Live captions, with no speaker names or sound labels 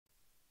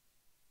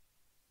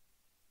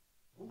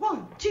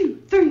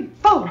2, 3,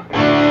 4. Mike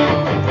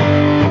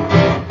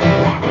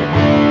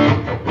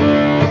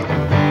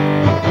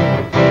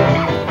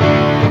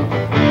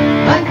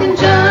and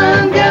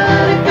John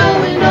got it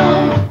going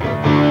on.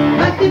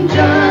 Mike and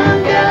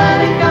John got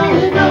it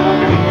going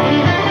on.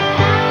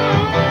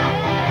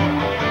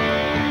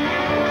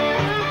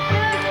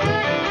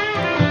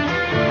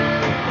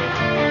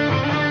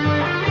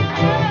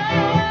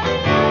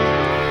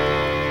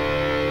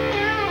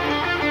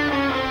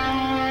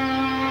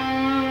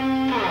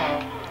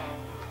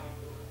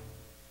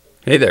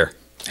 Hey there.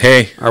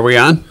 Hey. Are we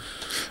on?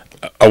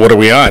 What are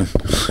we on?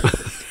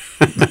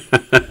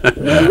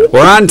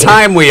 We're on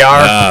time, we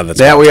are. That's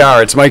we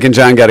are. It's Mike and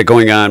John Got It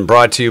Going On,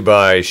 brought to you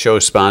by show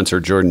sponsor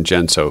Jordan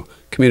Genso,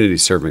 community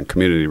servant,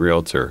 community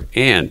realtor,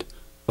 and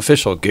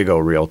official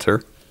Gigo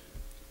realtor.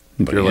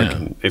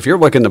 If you're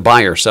looking to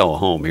buy or sell a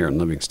home here in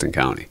Livingston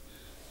County,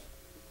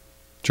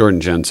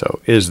 Jordan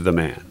Genso is the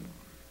man.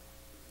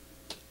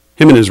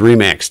 Him and his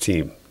RE/MAX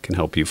team can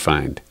help you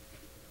find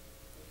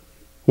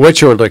what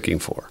you're looking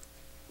for.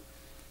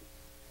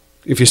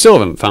 If you still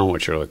haven't found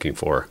what you're looking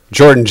for,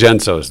 Jordan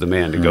Genso is the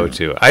man to go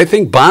to. I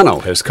think Bono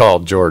has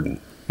called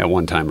Jordan at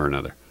one time or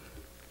another.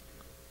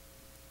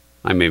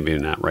 I may be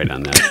not right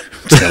on that.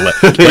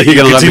 You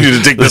continue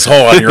to dig this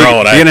hole on your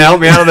own. You going to help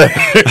me out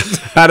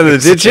of the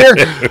ditch here?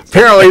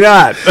 Apparently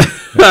not. All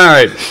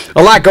right.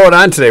 A lot going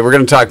on today. We're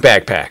going to talk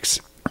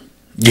backpacks.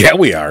 Yeah,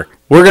 we are.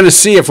 We're going to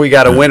see if we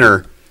got a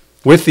winner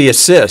with the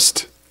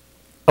assist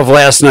of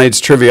last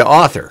night's trivia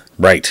author.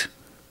 Right.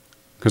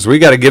 Because we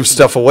got to give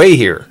stuff away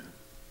here.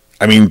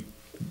 I mean,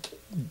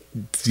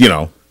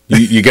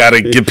 you got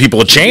to give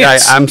people a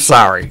chance. I'm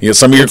sorry.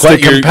 Some of your the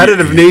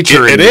competitive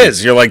nature. It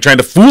is. You're like trying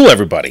to fool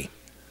everybody.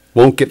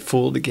 Won't get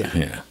fooled again.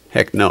 Yeah.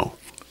 Heck no.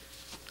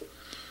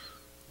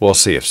 We'll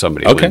see if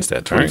somebody wins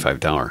that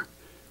 $25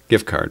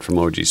 gift card from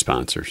OG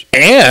sponsors.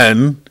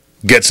 And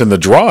gets in the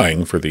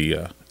drawing for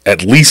the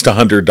at least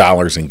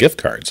 $100 in gift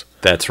cards.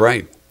 That's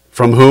right.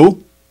 From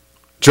who?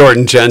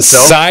 Jordan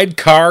Genso.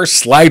 Sidecar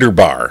Slider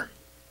Bar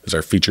is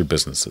our featured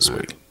business this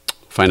week.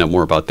 Find out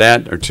more about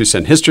that. Our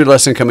 2-cent history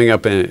lesson coming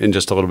up in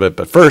just a little bit.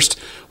 But first,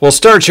 we'll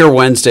start your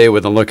Wednesday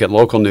with a look at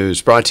local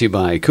news brought to you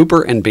by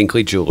Cooper and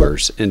Binkley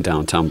Jewelers in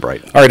downtown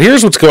Brighton. All right,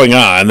 here's what's going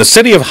on. The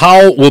city of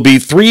Howell will be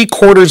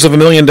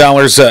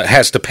 $750,000,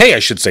 has to pay,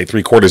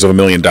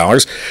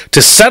 $750,000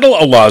 to settle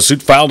a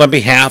lawsuit filed on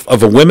behalf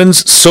of a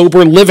women's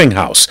sober living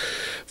house.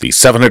 The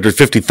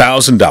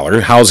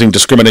 $750,000 housing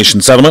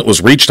discrimination settlement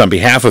was reached on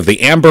behalf of the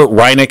Amber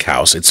Reinick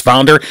House, its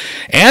founder,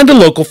 and a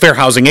local fair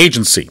housing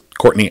agency.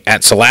 Courtney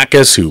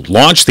Atsalakis, who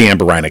launched the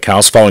Amber Reinick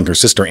House following her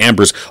sister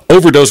Amber's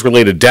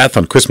overdose-related death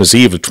on Christmas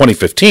Eve of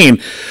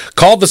 2015,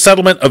 called the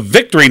settlement a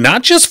victory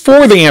not just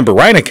for the Amber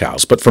Reinick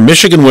House, but for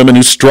Michigan women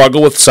who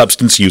struggle with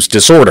substance use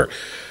disorder.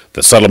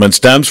 The settlement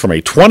stems from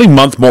a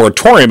 20-month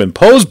moratorium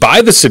imposed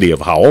by the city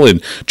of Howell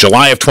in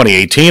July of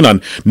 2018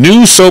 on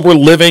new sober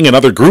living and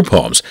other group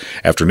homes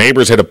after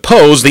neighbors had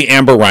opposed the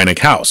Amber Reinick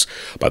House.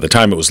 By the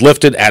time it was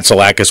lifted,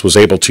 Atsalakis was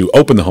able to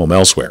open the home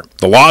elsewhere.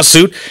 The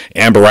lawsuit,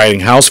 Amber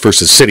Reinick House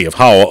versus City of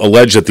Howell,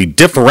 alleged that the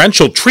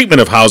differential treatment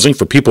of housing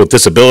for people with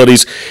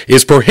disabilities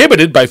is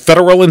prohibited by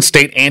federal and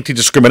state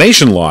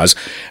anti-discrimination laws,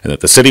 and that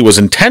the city was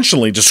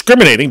intentionally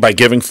discriminating by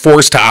giving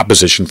force to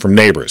opposition from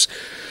neighbors.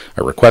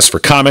 A request for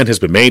comment has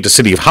been made to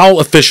City of Howell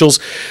officials.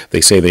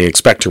 They say they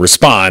expect to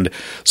respond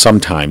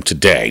sometime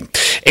today.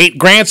 8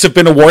 grants have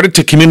been awarded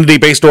to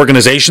community-based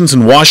organizations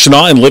in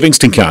Washtenaw and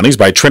Livingston counties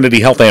by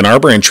Trinity Health Ann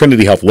Arbor and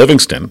Trinity Health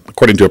Livingston.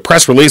 According to a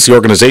press release, the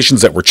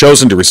organizations that were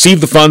chosen to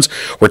receive the funds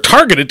were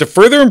targeted to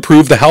further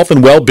improve the health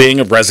and well-being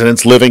of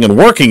residents living and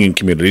working in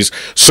communities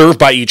served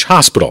by each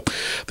hospital.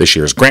 This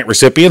year's grant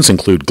recipients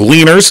include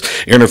Gleaners,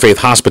 Interfaith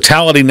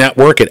Hospitality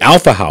Network at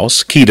Alpha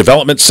House, Key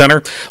Development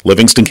Center,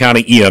 Livingston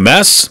County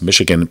EMS,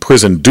 Michigan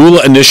Prison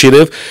Doula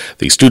Initiative,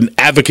 the Student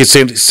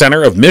Advocacy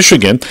Center of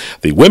Michigan,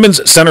 the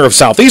Women's Center of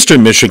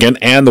Southeastern Michigan,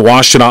 and the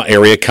Washtenaw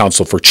Area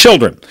Council for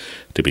Children.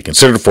 To be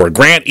considered for a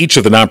grant, each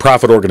of the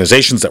nonprofit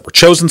organizations that were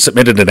chosen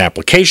submitted an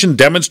application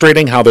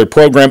demonstrating how their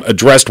program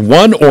addressed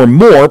one or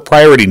more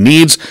priority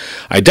needs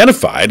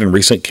identified in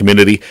recent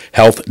community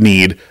health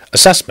need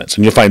assessments.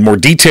 And you'll find more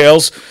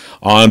details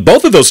on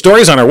both of those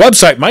stories on our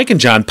website,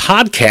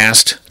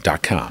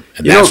 mikeandjohnpodcast.com.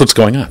 And that's what's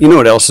going on. You know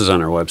what else is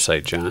on our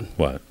website, John?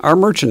 What? Our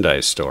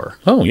merchandise store.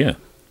 Oh, yeah.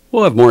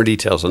 We'll have more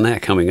details on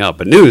that coming up.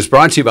 But news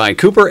brought to you by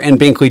Cooper and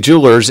Binkley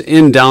Jewelers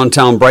in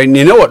downtown Brighton.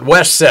 You know what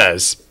Wes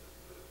says?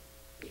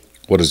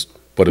 What does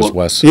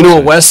Wes You know say?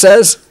 what Wes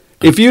says?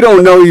 If you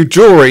don't know your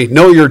jewelry,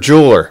 know your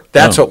jeweler.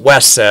 That's what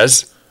Wes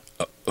says.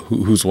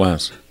 Who's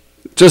Wes?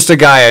 Just a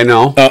guy I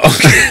know. Oh,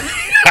 okay.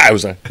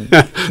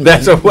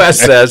 That's what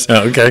Wes says.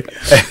 Okay.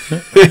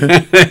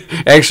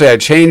 Actually, I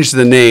changed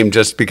the name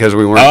just because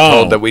we weren't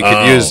told that we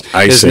could use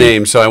his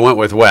name, so I went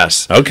with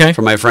Wes. Okay.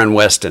 For my friend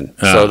Weston.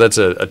 So that's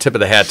a tip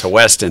of the hat to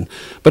Weston.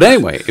 But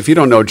anyway, if you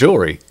don't know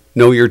jewelry,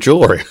 know your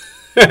jewelry.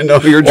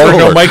 Know your jeweler. Or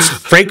know Mike's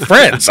fake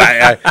friends.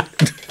 I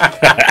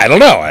don't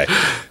know.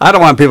 I don't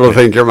want people to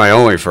think you're my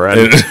only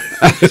friend.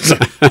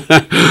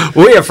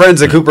 We have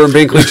friends at Cooper and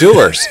Binkley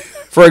Jewelers.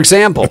 For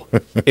example,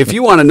 if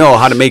you want to know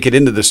how to make it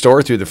into the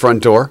store through the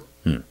front door,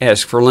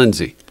 ask for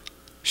Lindsay.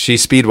 She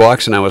speed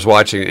walks, and I was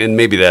watching, and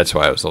maybe that's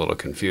why I was a little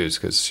confused,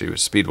 because she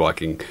was speed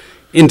walking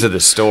into the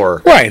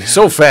store. Right.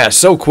 So fast,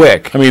 so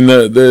quick. I mean,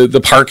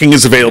 the parking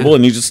is available,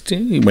 and you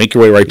make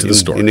your way right to the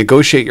store. You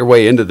negotiate your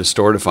way into the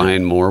store to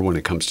find more when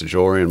it comes to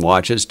jewelry and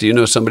watches. Do you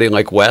know somebody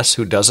like Wes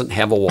who doesn't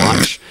have a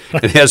watch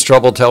and has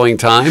trouble telling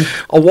time?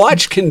 A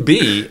watch can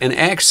be an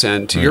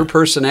accent to your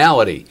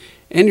personality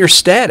and your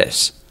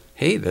status.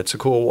 Hey, that's a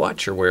cool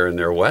watch you're wearing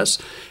there, Wes.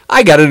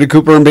 I got it at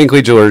Cooper and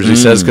Binkley Jewelers, he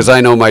says, because I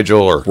know my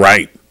jeweler.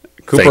 Right.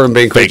 Cooper and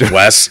Binkley. Fake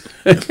Wes.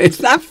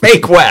 It's not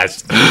fake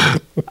Wes.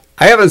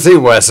 I haven't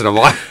seen Wes in a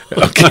while.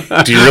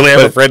 Okay. Do you really have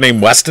a friend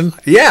named Weston?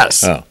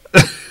 Yes. Oh.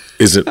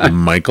 Is it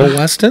Michael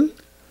Weston?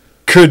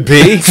 Could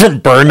be. From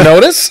Burn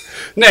Notice?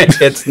 No,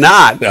 it's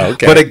not.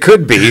 Okay. But it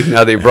could be.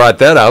 Now they brought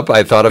that up,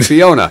 I thought of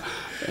Fiona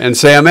and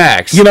Sam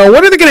Axe. You know,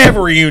 when are they going to have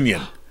a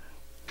reunion?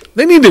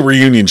 They need a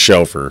reunion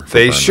show for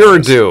They Burn sure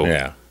Notice. do.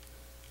 Yeah.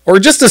 Or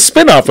just a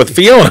spin-off with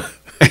Fiona.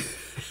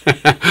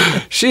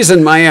 She's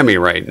in Miami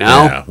right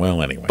now. Yeah,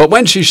 well, anyway. But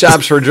when she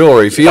shops for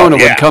jewelry, Fiona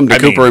would come to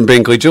Cooper and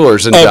Binkley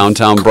Jewelers in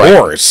downtown Brighton. Of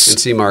course. And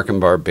see Mark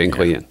and Barb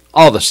Binkley and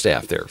all the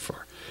staff there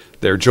for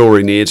their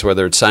jewelry needs,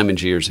 whether it's Simon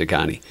G. or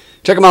Zagani.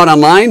 Check them out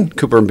online,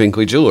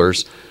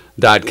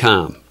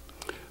 cooperandbinkleyjewelers.com.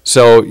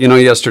 So,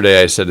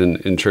 yesterday I said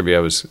in trivia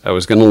I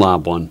was going to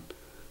lob one,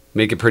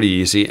 make it pretty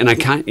easy. And I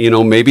can't,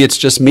 maybe it's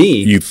just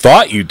me. You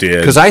thought you did.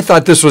 Because I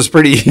thought this was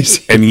pretty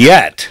easy. And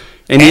yet.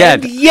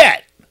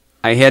 I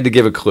had to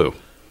give a clue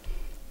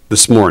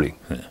this morning,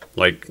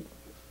 like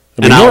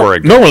an hour hour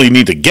ago. Normally you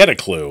need to get a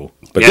clue,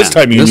 but this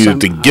time you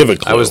needed to give a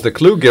clue. I was the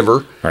clue giver.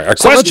 All right, our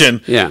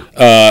question, yeah.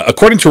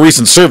 According to a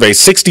recent survey,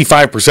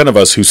 65% of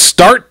us who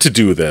start to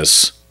do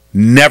this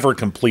never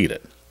complete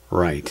it.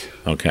 Right.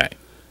 Okay.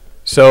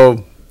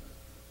 So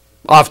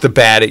off the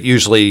bat, you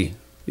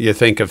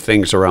think of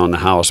things around the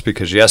house,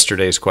 because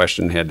yesterday's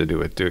question had to do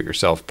with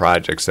do-it-yourself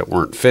projects that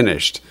weren't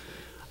finished.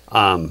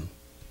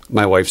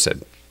 My wife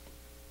said,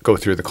 go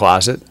through the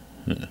closet,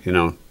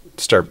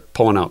 start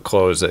pulling out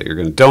clothes that you're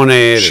going to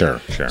donate. Sure.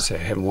 Say, I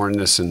haven't worn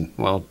this in,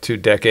 2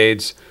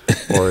 decades.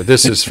 Or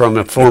this is from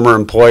a former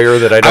employer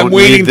that I don't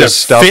need this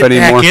stuff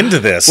anymore. I'm waiting to fit back into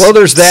this. Well,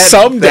 there's that.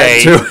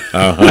 Someday. That too.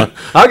 Uh-huh.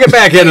 I'll get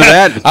back into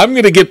that. I'm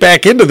going to get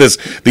back into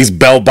these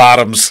bell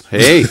bottoms.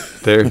 Hey,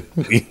 they're...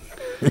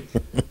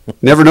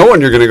 Never know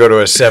when you're going to go to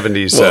a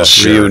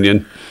 70s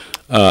reunion.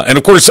 And,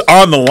 of course,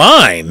 on the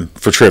line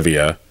for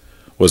trivia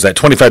was that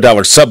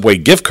 $25 Subway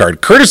gift card,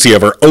 courtesy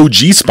of our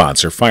OG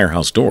sponsor,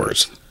 Firehouse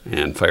Doors.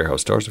 And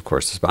Firehouse Doors, of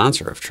course, the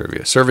sponsor of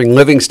trivia, serving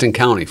Livingston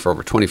County for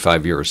over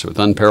 25 years with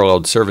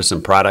unparalleled service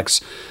and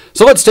products.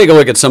 So let's take a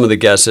look at some of the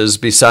guesses.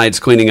 Besides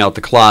cleaning out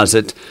the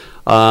closet,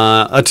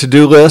 a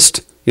to-do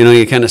list.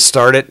 You kind of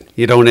start it,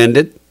 you don't end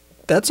it.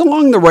 That's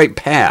along the right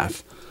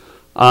path.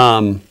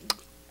 A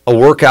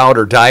workout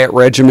or diet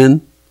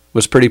regimen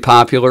was pretty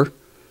popular.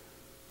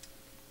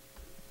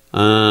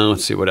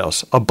 Let's see what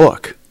else. A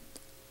book.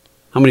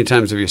 How many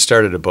times have you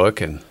started a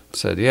book and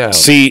said, yeah?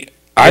 See,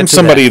 I'm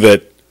somebody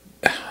that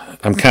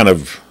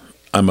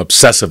I'm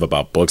obsessive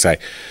about books.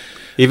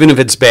 Even if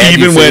it's bad,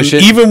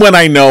 even when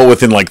I know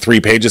within like 3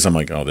 pages, I'm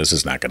like, oh, this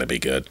is not going to be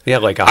good. Yeah,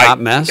 like a hot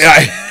mess.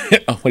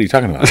 What are you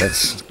talking about?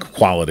 That's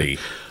quality.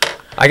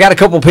 I got a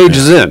couple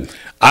pages in.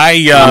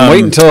 I'm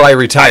waiting until I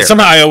retire.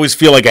 Somehow I always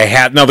feel like I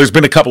had. No, there's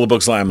been a couple of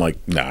books that I'm like,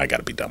 no, I got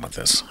to be done with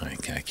this. I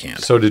can't.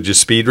 So did you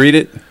speed read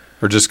it,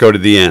 or just go to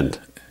the end?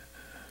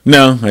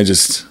 No,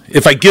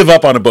 if I give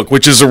up on a book,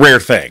 which is a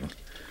rare thing,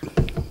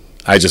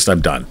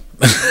 I'm done.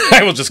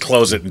 I will just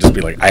close it and just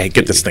be like, I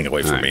get this thing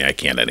away from me. I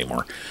can't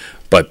anymore.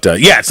 But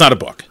it's not a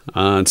book.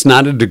 It's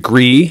not a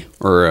degree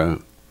or a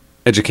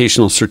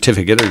educational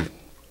certificate or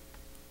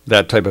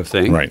that type of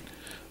thing. Right.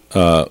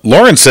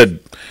 Lauren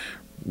said,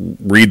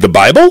 read the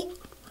Bible?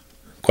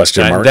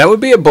 Question mark. That would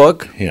be a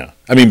book. Yeah.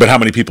 I mean, but how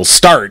many people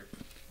start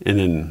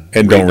and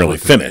don't really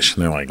finish?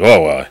 And they're like,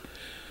 I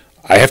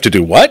have to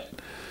do what?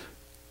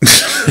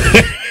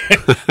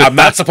 I'm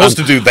not supposed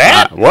to do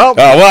that?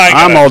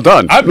 I'm all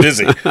done. I'm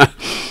busy.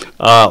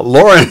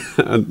 Lauren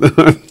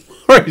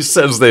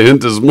says the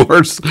hint is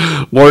more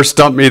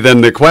stump me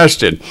than the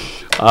question.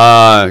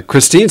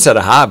 Christine said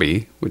a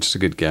hobby, which is a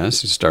good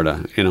guess. You start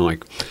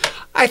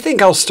I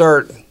think I'll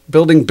start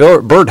building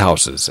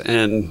birdhouses,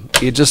 and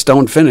you just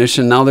don't finish,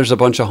 and now there's a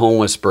bunch of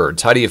homeless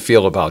birds. How do you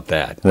feel about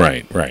that?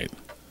 Right.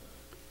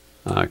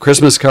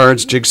 Christmas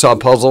cards, jigsaw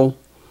puzzle,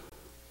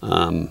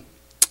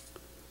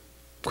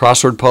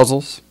 crossword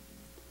puzzles.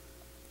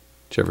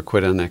 Did you ever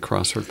quit on that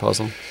crossword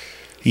puzzle?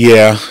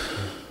 Yeah.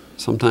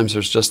 Sometimes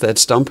there's just that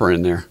stumper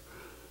in there.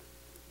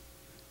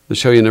 The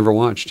show you never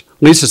watched.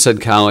 Lisa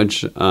said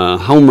college,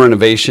 home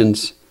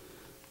renovations,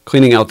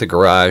 cleaning out the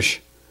garage.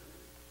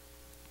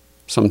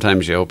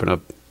 Sometimes you open up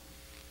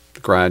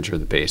the garage or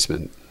the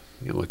basement.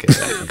 You look at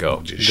that and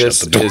go,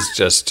 this is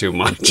just too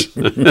much.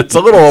 It's a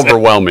little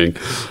overwhelming.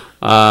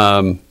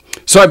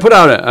 So I put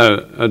out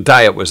a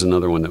diet was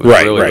another one that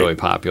was really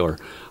popular.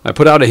 I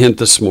put out a hint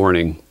this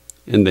morning,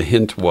 and the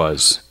hint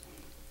was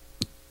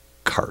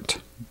cart.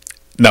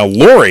 Now,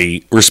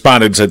 Lori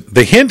responded and said,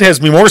 the hint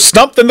has me more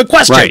stumped than the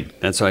question. Right.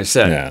 That's what I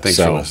said. Yeah, Thanks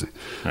so, for listening.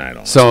 I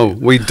don't So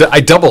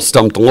I double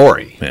stumped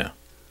Lori. Yeah.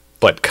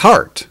 But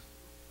cart,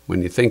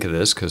 when you think of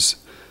this, because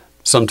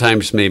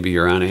sometimes maybe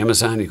you're on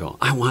Amazon, you go,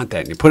 I want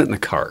that, and you put it in the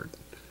cart.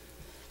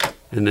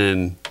 And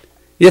then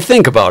you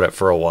think about it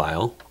for a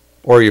while,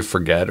 or you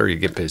forget, or you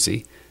get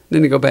busy.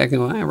 Then you go back and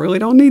go, I really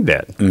don't need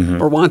that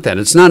or want that.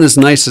 It's not as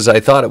nice as I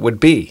thought it would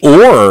be.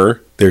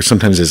 Or there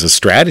sometimes is a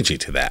strategy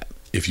to that.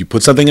 If you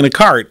put something in a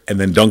cart and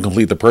then don't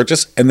complete the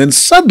purchase, and then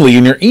suddenly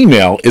in your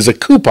email is a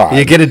coupon.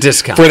 You get a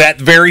discount. For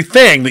that very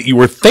thing that you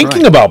were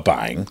thinking about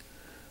buying.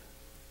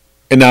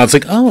 And now it's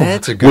like, oh,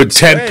 That's a good would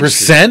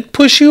 10%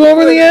 push you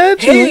over the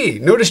edge? Hey,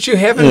 noticed you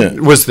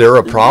haven't. Was there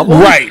a problem?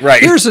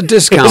 Right. Here's a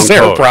discount Is there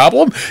code. a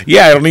problem?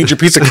 Yeah, I don't need your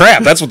piece of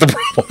crap. That's what the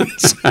problem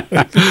is.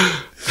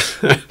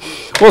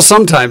 Well,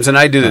 sometimes, and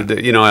I do,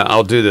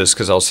 I'll do this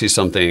because I'll see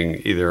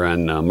something either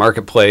on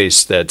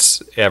Marketplace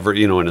that's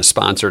in a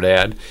sponsored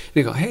ad, and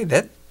you go, hey,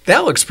 that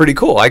looks pretty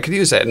cool. I could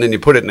use that, and then you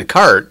put it in the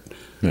cart,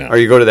 or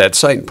you go to that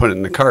site and put it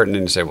in the cart, and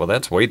then you say, well,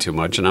 that's way too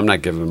much, and I'm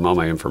not giving them all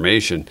my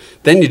information.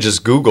 Then you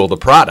just Google the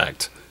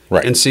product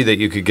and see that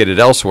you could get it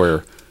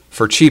elsewhere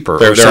for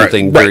cheaper or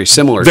something very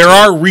similar. There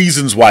are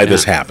reasons why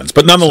this happens,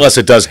 but nonetheless,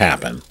 it does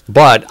happen.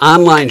 But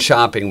online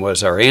shopping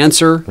was our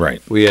answer.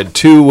 Right. We had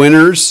 2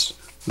 winners.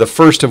 The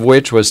first of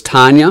which was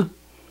Tanya.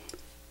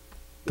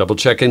 Double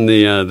checking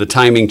the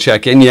timing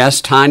check-in. Yes,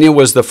 Tanya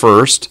was the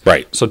first.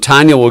 Right. So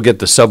Tanya will get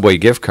the Subway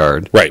gift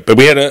card. Right, but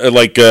we had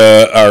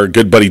our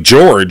good buddy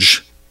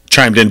George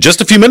chimed in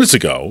just a few minutes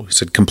ago. He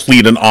said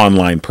complete an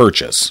online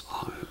purchase.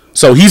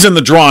 So he's in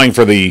the drawing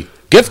for the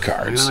gift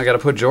cards. I got to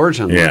put George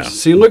on Yeah.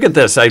 this. See, look at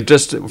this. I've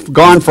just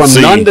gone from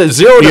 0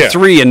 to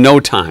 3 in no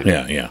time.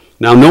 Yeah.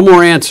 Now, no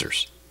more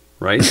answers,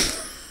 right?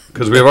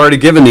 Because we've already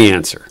given the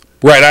answer.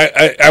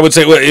 Right, I would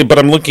say, but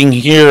I'm looking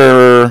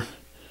here.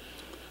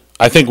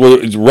 I think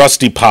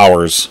Rusty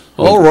Powers.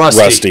 Oh,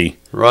 Rusty.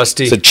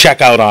 Rusty. It's a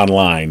checkout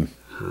online.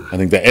 I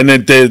think that, and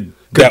then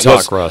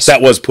Russ.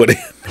 That was put in.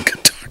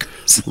 Good talk,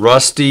 Russ.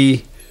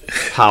 Rusty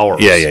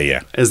Powers.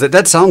 Yeah. Is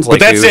that sounds like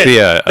But that's it would be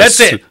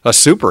it. a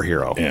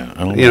superhero. Yeah,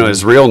 I don't know.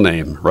 His real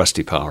name,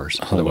 Rusty Powers,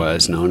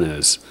 otherwise known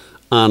as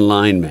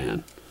Online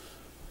Man.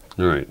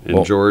 All right,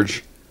 and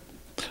George.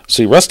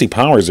 See, Rusty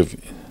Powers. If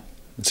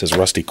it says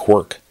Rusty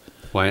Quirk.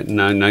 Why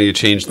now you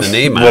changed the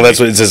name? Well, that's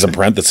what it says in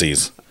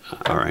parentheses.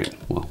 All right.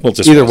 Well,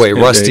 Just either Russ. way,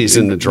 Rusty's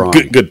in the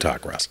drawing. Good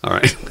talk, Russ. All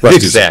right.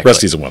 Exactly.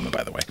 Rusty's a woman,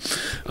 by the way.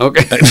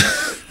 Okay.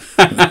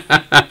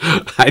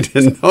 I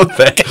didn't know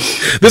that.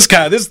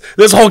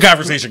 This whole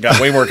conversation got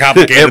way more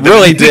complicated. It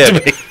really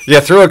did. You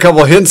threw a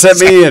couple hints at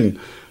me, and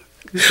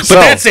but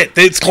that's it.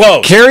 It's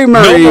closed. Carrie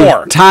Murray, no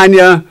more.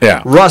 Tanya,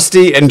 Yeah.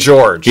 Rusty, and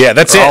George. Yeah,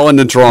 that's it. All in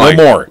the drawing.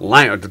 No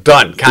more.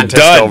 Done.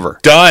 Contest over.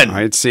 Done. All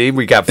right. See,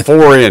 we got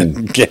 4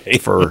 in Okay.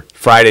 for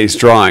Friday's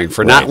drawing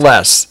for not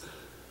less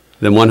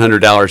than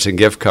 $100 in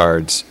gift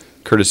cards,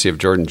 courtesy of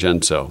Jordan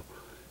Genso.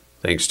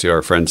 Thanks to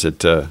our friends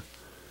at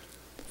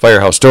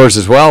Firehouse Doors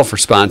as well for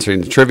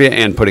sponsoring the trivia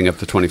and putting up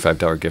the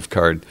 $25 gift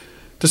card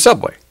to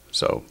Subway.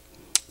 So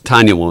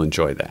Tanya will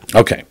enjoy that.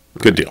 Okay.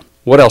 Good deal.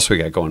 What else we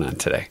got going on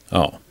today?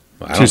 Oh.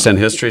 2 Cent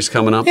History's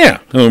coming up. Yeah.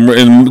 In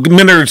a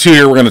minute or two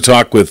here, we're going to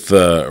talk with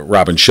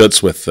Robin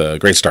Schutz with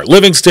Great Start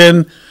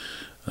Livingston.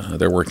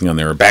 They're working on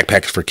their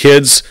backpacks for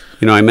kids.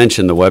 I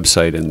mentioned the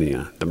website and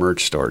the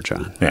merch store,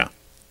 John. Yeah.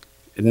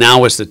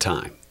 Now is the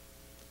time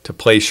to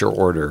place your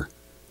order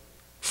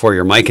for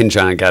your Mike and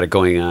John Got It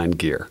Going On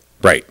gear.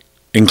 Right.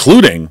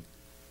 Including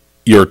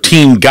your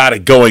Team Got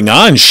It Going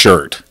On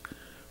shirt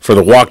for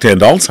the Walk to End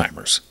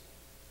Alzheimer's.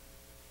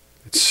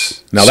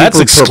 Now, that's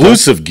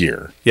exclusive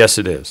gear. Yes,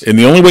 it is. And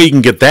the only way you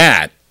can get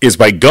that is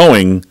by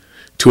going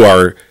to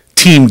our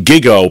Team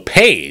Gigo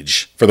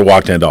page for the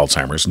Walk to End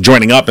Alzheimer's,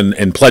 joining up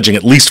and pledging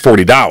at least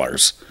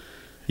 $40.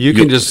 You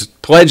can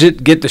just pledge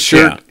it, get the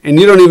shirt, and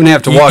you don't even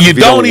have to walk. You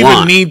don't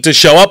even need to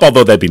show up,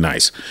 although that'd be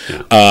nice.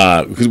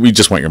 Because we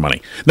just want your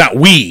money. Not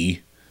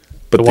we,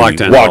 but the Walk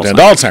to End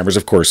Alzheimer's,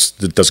 of course,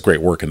 does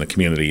great work in the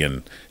community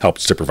and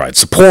helps to provide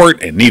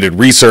support and needed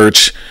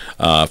research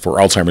for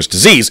Alzheimer's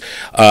disease.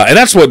 And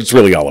that's what it's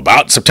really all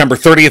about. September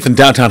 30th in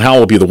downtown Howell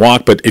will be the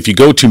walk. But if you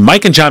go to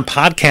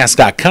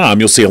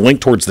mikeandjohnpodcast.com, you'll see a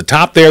link towards the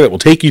top there that will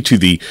take you to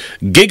the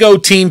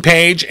Gigo team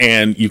page,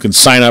 and you can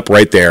sign up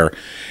right there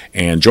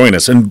and join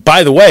us. And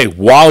by the way,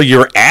 while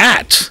you're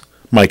at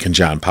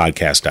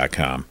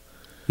mikeandjohnpodcast.com,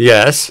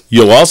 yes,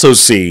 you'll also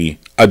see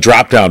a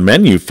drop-down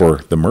menu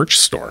for the merch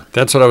store.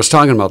 That's what I was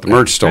talking about, the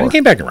merch store. I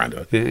came back around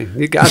to it. Yeah,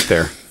 you got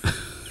there.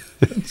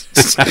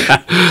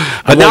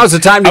 But now's the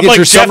time to get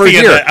your summer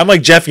gear. I'm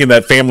like Jeffy in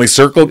that Family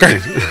Circle.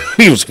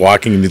 He was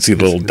walking and you'd see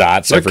little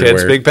dots everywhere.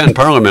 Kids, Big Pen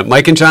Parliament,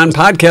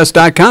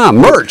 mikeandjohnpodcast.com,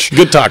 merch.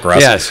 Good talk,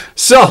 Russ. Yes.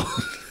 So,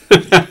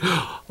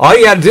 all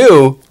you got to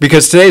do,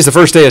 because today's the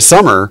first day of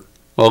summer,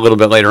 well, a little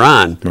bit later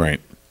on, right?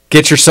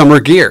 Get your summer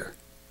gear.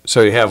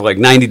 So you have like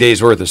 90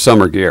 days worth of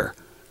summer gear.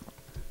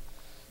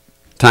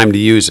 Time to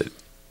use it.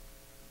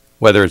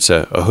 Whether it's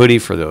a hoodie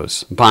for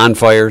those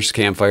bonfires,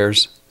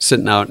 campfires,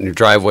 sitting out in your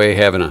driveway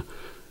having a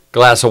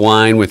glass of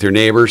wine with your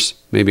neighbors,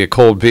 maybe a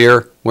cold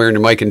beer, wearing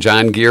your Mike and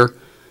John gear.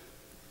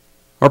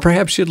 Or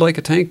perhaps you'd like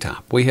a tank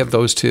top. We have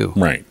those too.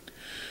 Right.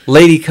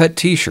 Lady cut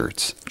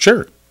T-shirts.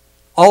 Sure.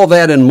 All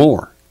that and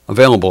more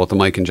available at the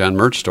Mike and John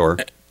merch store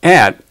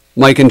at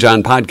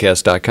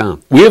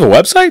mikeandjohnpodcast.com. We have a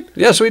website?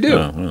 Yes, we do.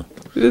 Oh, well.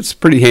 It's a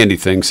pretty handy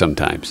thing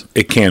sometimes.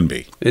 It can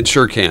be. It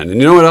sure can.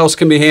 And you know what else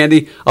can be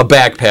handy? A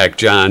backpack,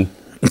 John.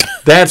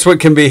 That's what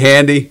can be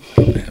handy.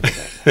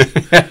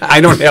 I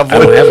don't have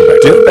one. I don't have a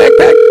backpack. Do you have a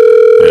backpack?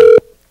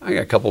 Yeah. I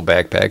got a couple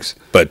backpacks.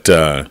 But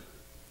the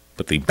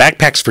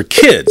backpacks for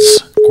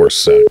kids, of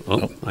course.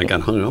 I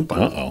got hung up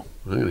on. Uh-oh.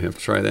 I'm going to have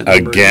to try that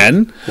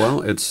Again?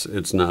 Well,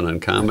 it's not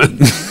uncommon.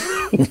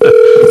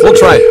 We'll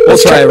try it.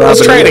 Let's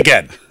try it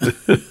again.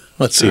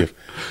 Let's see.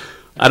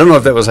 I don't know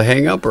if that was a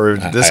hang-up or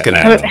a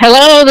disconnect.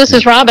 Hello, this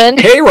is Robin.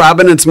 Hey,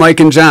 Robin, it's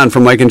Mike and John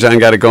from Mike and John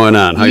Got It Going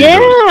On. How you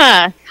doing?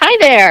 Yeah, hi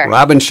there.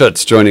 Robin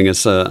Schutz joining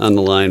us on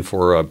the line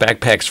for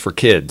Backpacks for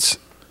Kids.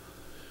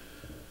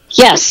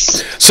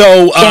 Yes.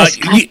 So,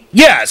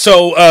 Yes.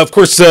 of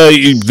course,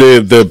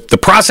 the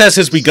process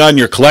has begun.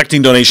 You're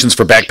collecting donations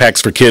for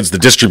backpacks for kids. The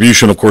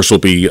distribution, of course, will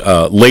be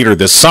later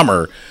this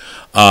summer.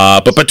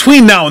 But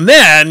between now and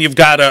then, you've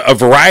got a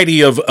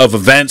variety of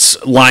events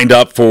lined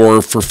up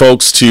for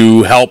folks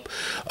to help,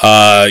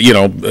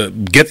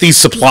 get these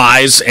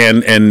supplies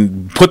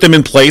and put them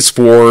in place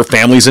for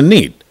families in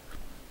need.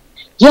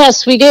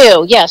 Yes, we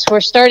do. Yes, we're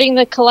starting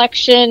the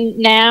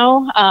collection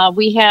now.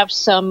 We have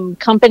some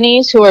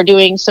companies who are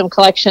doing some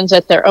collections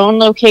at their own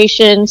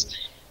locations.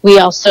 We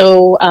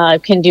also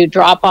can do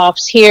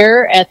drop-offs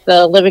here at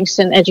the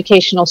Livingston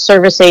Educational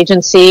Service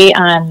Agency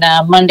on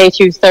Monday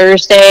through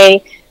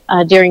Thursday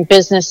during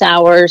business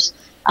hours.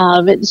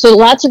 So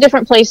lots of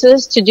different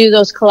places to do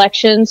those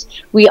collections.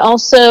 We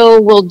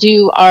also will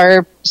do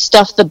our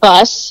Stuff the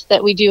Bus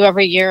that we do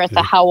every year at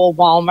the Howell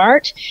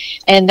Walmart.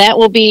 And that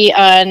will be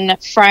on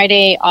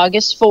Friday,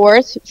 August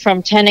 4th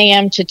from 10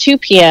 a.m. to 2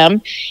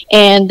 p.m.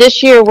 And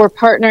this year we're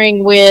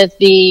partnering with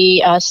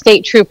the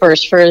state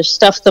troopers for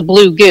Stuff the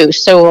Blue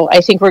Goose. So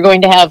I think we're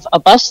going to have a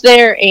bus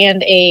there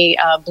and a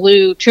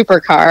blue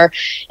trooper car.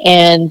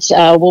 And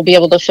we'll be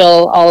able to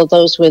fill all of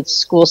those with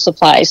school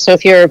supplies. So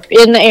if you're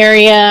in the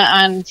area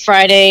on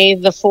Friday,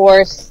 the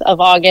 4th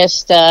of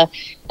August,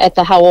 at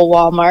the Howell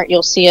Walmart,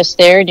 you'll see us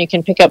there, and you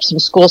can pick up some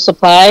school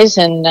supplies,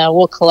 and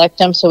we'll collect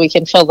them so we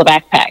can fill the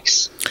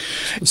backpacks.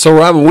 So,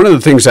 Robin, one of the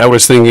things I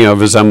was thinking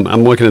of is I'm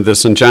looking at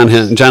this, and John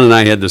and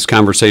I had this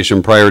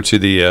conversation prior to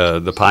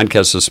the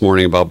podcast this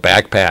morning about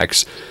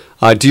backpacks.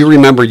 Do you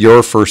remember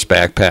your first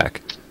backpack?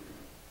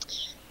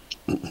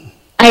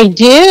 I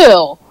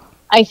do.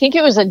 I think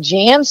it was a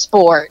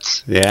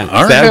JanSport. Yeah,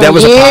 All right. that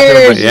was a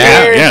popular.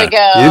 Years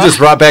ago. You just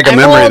brought back a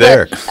memory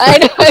there. I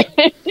know.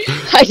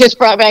 I just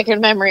brought back a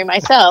memory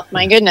myself.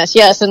 My goodness,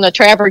 yes, and the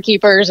Trapper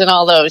Keepers and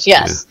all those.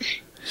 Yes,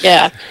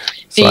 yeah.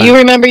 Do you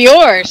remember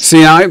yours?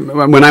 See,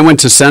 when I went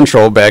to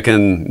Central back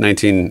in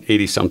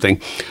 1980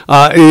 something,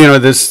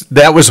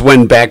 that was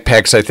when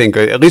backpacks, I think,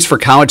 at least for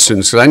college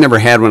students, because I never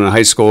had one in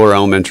high school or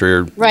elementary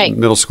or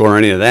middle school or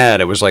any of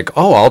that. It was like,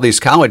 oh, all these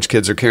college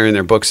kids are carrying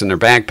their books in their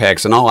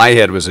backpacks, and all I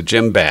had was a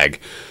gym bag.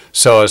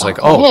 So I was like,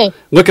 oh,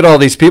 look at all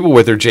these people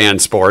with their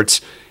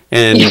JanSports,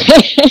 and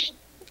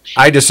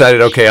I decided,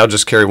 okay, I'll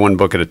just carry one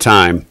book at a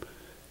time.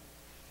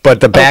 But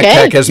the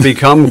backpack has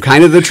become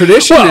kind of the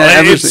tradition.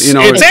 Well,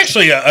 it's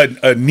actually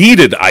a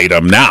needed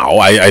item now,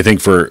 I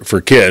think,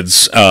 for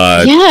kids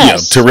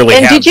to really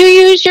have. And did you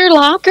use your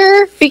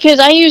locker? Because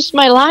I used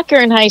my locker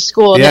in high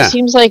school, and it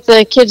seems like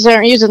the kids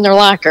aren't using their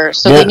locker,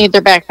 so they need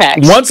their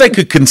backpacks. Once I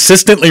could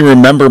consistently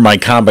remember my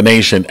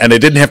combination, and I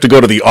didn't have to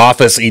go to the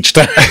office each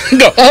time. I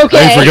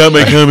forgot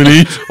my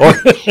combination.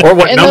 or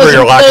what number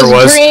your locker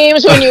was.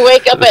 Dreams when you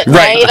wake up at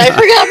night. I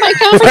forgot my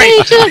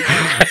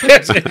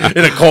combination.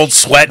 In a cold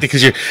sweat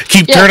because you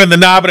keep turning the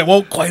knob and it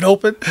won't quite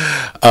open.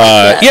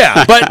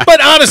 But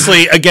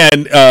honestly,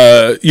 again,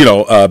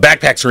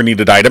 backpacks are a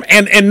needed item,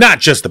 and not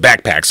just the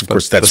backpacks. Of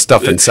course, that's the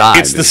stuff inside.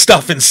 It's the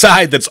stuff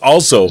inside that's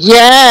also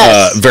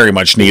very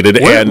much needed.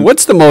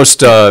 What's the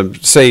most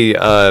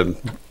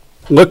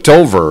looked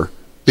over?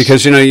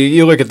 Because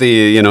you look at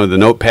the the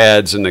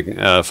notepads and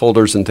the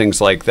folders and things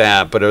like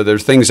that, but are there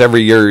things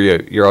every year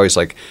you're always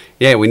like,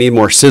 yeah, we need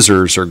more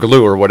scissors or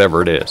glue or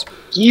whatever it is?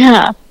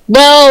 Yeah.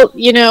 Well,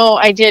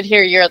 I did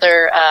hear your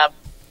other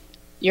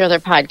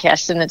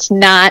podcast, and it's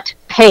not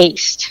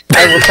paste.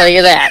 I will tell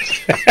you that.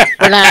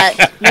 We're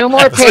not. No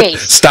more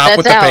paste. Stop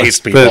with the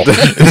paste, people.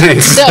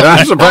 I'm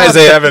surprised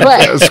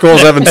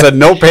schools haven't said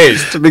no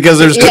paste because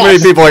there's too many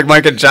people like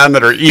Mike and John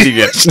that are eating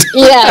it.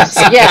 Yes,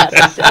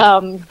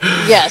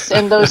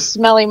 and those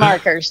smelly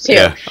markers too.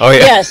 Yeah. Oh yeah.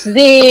 Yes,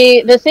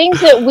 the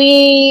things that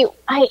we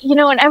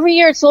And every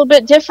year it's a little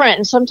bit different.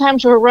 And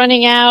sometimes we're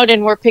running out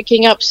and we're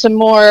picking up some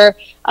more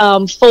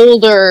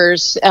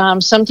folders.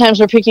 Sometimes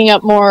we're picking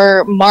up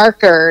more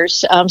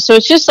markers. So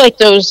it's just like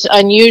those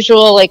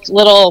unusual, like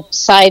little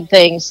side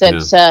things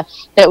that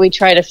we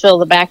try to fill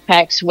the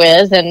backpacks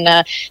with.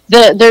 And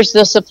there's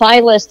the supply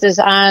list is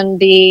on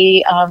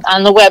the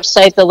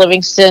website, the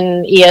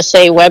Livingston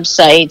ESA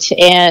website,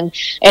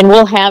 and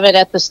we'll have it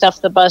at the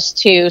Stuff the Bus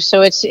too.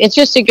 So it's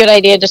just a good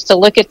idea just to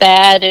look at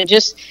that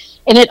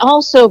and it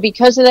also,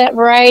 because of that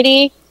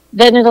variety,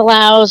 then it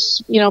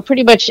allows,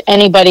 pretty much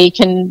anybody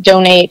can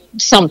donate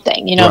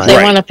something. If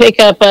they want to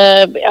pick up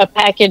a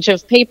package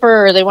of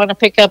paper or they want to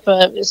pick up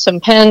some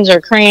pens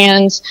or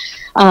crayons,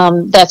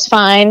 that's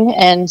fine.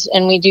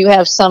 And we do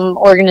have some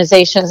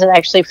organizations that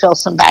actually fill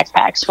some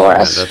backpacks for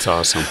us. That's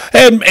awesome.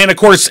 And of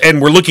course,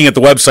 and we're looking at the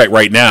website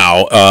right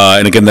now.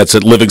 And again, that's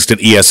at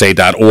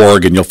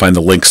livingstonesa.org, and you'll find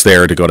the links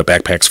there to go to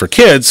Backpacks for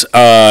Kids.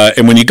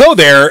 And when you go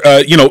there,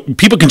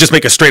 people can just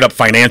make a straight up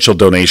financial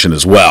donation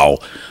as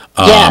well.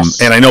 Yes.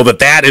 And I know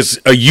that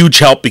is a huge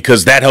help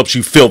because that helps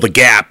you fill the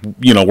gap,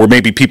 where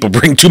maybe people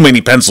bring too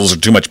many pencils or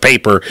too much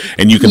paper,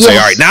 and you can say,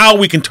 all right, now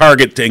we can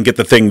target and get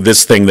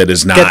this thing that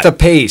is not. Get the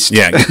paste.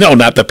 Yeah, no,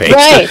 not the paste.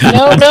 Right.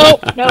 No.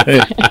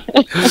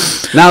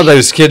 Now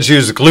those kids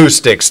use glue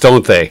sticks,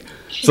 don't they?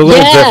 It's a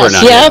little different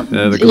now.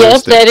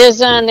 Yep, that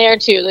is on there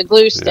too. The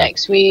glue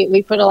sticks.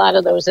 We put a lot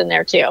of those in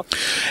there too.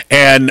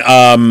 And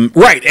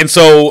right, and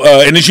so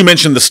and as you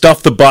mentioned, the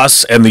Stuff the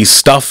Bus and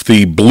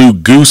the Blue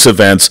Goose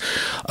events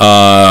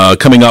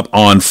coming up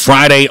on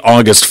Friday,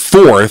 August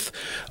 4th.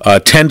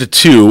 10 to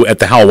 2 at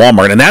the Howell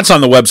Walmart, and that's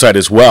on the website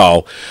as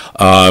well.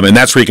 And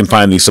that's where you can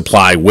find the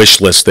supply wish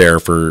list there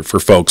for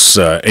folks.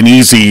 An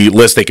easy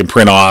list they can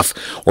print off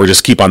or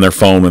just keep on their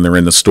phone when they're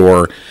in the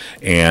store.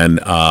 And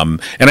I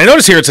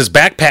notice here it says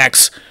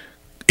backpacks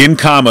in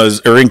commas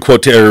or in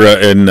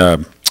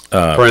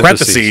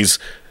parentheses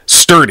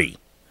sturdy.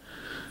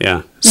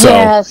 Yeah. So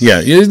Yes.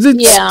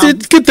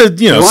 get the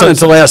You want it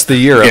to last the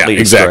year at least.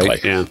 exactly.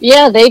 Right? Yeah.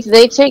 Yeah,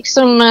 they take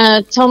some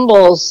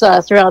tumbles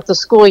throughout the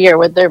school year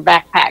with their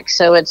backpacks.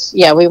 So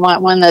we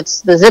want one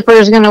that's the zipper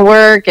is going to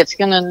work. It's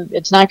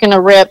not going to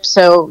rip.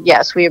 So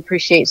yes, we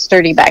appreciate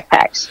sturdy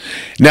backpacks.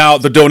 Now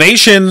the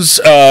donations.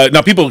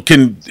 Now people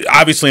can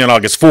obviously on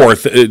August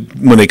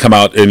 4th when they come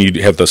out and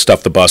you have the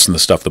Stuff the Bus and the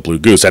Stuff the Blue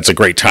Goose. That's a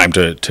great time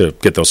to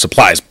get those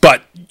supplies.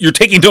 But you're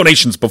taking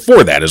donations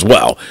before that as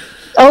well.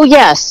 Oh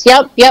yes,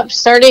 yep.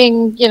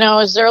 Starting,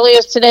 as early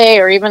as today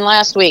or even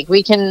last week,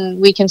 we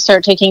can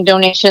start taking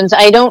donations.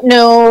 I don't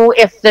know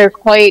if they're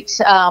quite.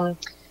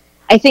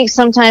 I think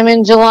sometime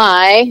in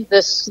July,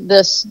 this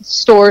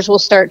stores will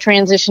start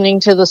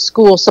transitioning to the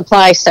school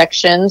supply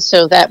section,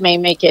 so that may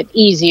make it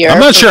easier.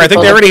 I'm not sure. I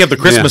think they already have the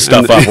Christmas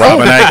stuff up,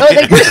 Robin.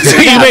 The Christmas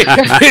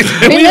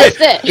stuff. We missed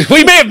it.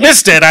 We may have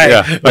missed it.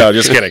 No,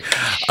 just kidding.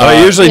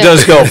 It usually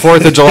does go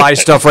 4th of July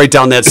stuff right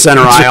down that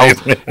center aisle,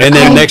 and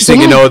then next thing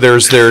you know,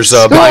 there's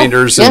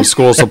binders and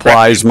school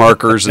supplies,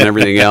 markers, and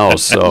everything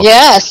else. So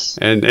yes.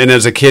 And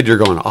as a kid, you're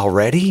going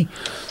already.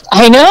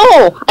 I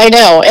know,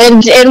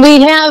 and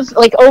we have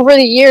over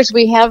the years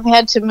we have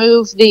had to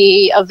move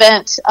the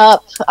event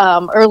up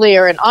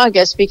earlier in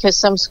August because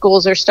some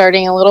schools are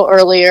starting a little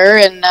earlier,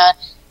 and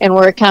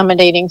we're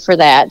accommodating for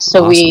that.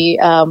 So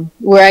Awesome.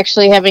 we're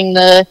actually having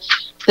the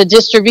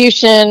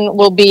distribution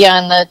will be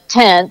on the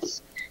 10th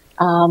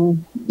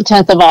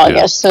of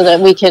August, so that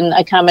we can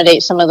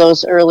accommodate some of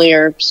those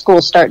earlier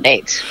school start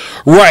dates.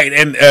 Right,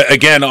 and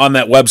again on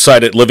that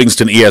website at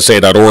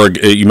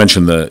livingstonesa.org, you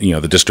mentioned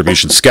the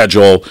distribution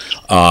schedule,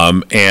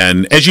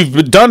 and as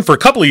you've done for a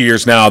couple of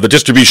years now, the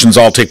distributions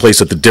all take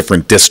place at the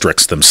different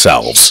districts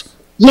themselves.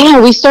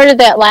 Yeah, we started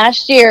that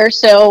last year.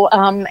 So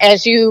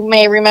as you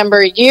may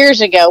remember,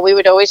 years ago, we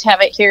would always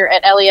have it here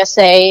at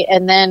LESA,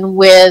 and then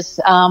with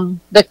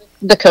the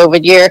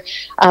COVID year,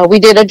 we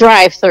did a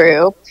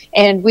drive-through.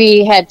 And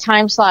we had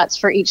time slots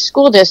for each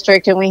school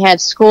district, and we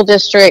had school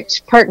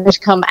district partners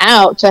come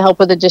out to help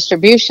with the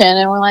distribution.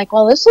 And we're like,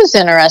 well, this is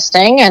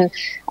interesting. And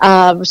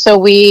so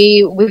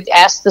we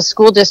asked the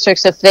school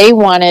districts if they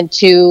wanted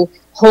to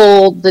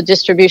hold the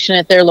distribution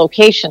at their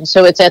location.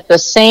 So it's at the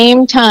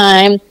same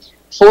time,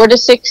 4 to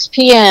 6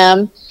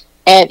 p.m.,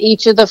 at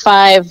each of the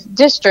 5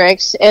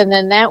 districts, and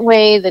then that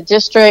way the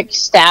district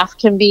staff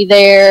can be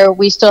there.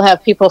 We still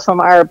have people from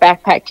our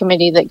backpack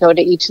committee that go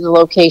to each of the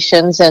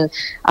locations, and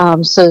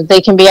so they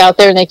can be out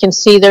there and they can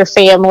see their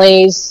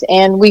families.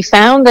 And we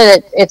found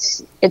that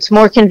it's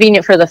more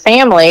convenient for the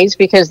families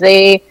because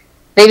they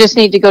just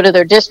need to go to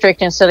their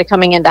district instead of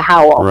coming into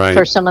Howell. Right.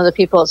 For some of the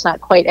people, it's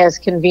not quite as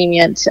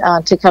convenient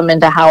to come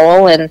into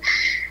Howell. And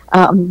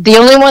the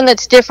only one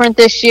that's different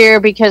this year,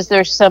 because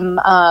there's some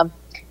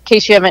in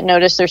case you haven't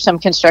noticed, there's some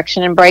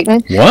construction in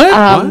Brighton. What?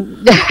 I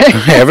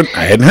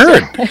hadn't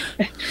heard.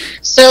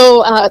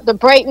 So the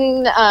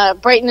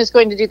Brighton is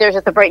going to do theirs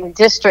at the Brighton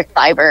District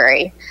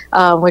Library,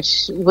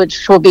 which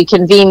will be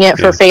convenient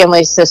for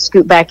families to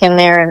scoot back in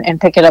there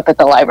and pick it up at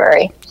the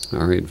library.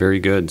 All right, very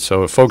good.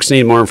 So if folks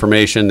need more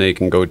information, they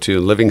can go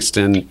to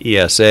Livingston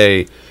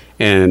ESA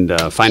and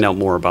find out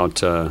more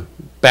about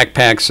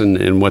backpacks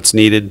and what's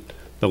needed,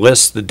 the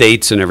list, the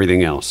dates, and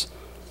everything else.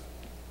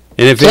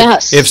 And if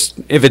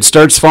if it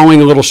starts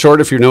falling a little short,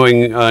 if you're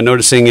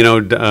noticing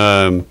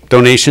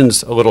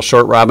donations a little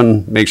short,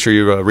 Robin, make sure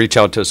you reach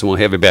out to us and we'll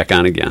have you back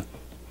on again.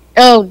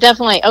 Oh,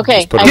 definitely.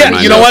 Okay.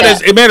 Yeah, you know what?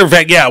 As a matter of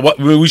fact,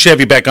 we should have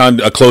you back on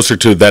closer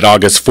to that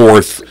August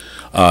 4th.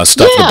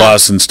 Stuff the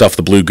bus and stuff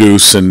the Blue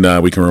Goose,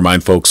 and we can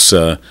remind folks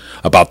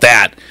about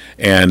that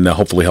and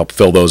hopefully help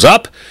fill those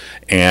up.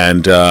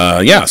 And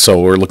so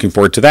we're looking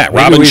forword to that.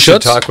 Maybe Robin we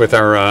Schutz. should talk with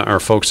our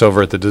folks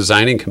over at the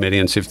designing committee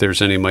and see if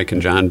there's any Mike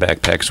and John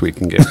backpacks we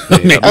can get.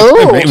 Maybe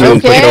we'll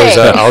put those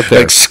out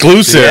there.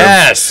 Exclusive.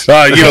 Yes.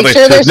 Make sure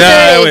they're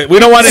sturdy. We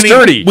don't want any.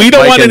 Sturdy, We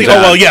don't Mike want and any. John.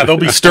 Oh well, yeah, they'll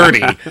be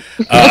sturdy.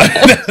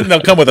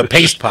 They'll come with a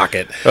paste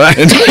pocket.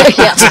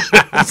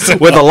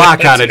 With a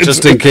lock on it,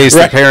 just in case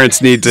the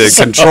parents need to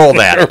control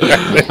that.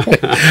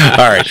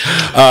 All right.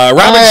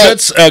 Robin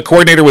Schutz,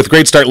 coordinator with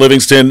Great Start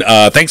Livingston.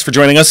 Thanks for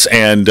joining us,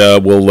 and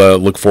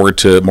we'll look forward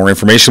to more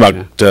information about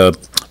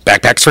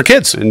backpacks for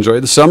kids.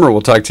 Enjoy the summer.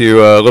 We'll talk to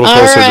you a little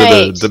closer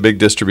right. to the big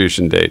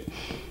distribution date.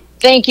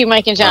 Thank you,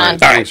 Mike and John. All right,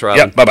 thanks, Robin.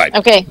 Yep, bye-bye.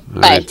 Okay,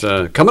 All bye.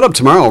 right, coming up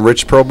tomorrow,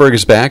 Rich Proberg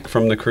is back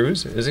from the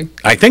cruise, is he?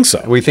 I think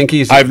so. We think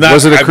he's.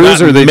 Was it a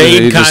cruise or they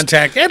made just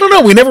contact? I don't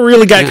know. We never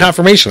really got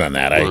confirmation on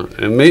that.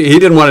 And he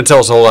didn't want to tell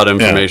us a whole lot of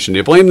information. Do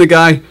you blame the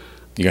guy?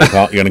 You gonna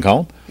call? You gonna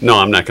call him? No,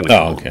 I'm not going to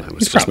call Oh, okay. him. I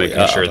was just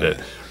making sure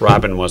that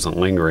Robin wasn't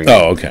lingering.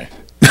 Oh, okay.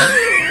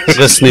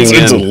 Listening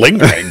It's in.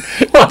 lingering.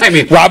 Well, I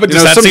mean, Robin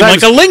does not seem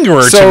like a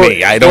lingerer to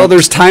me. I don't. Well,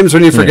 there's times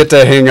when you forget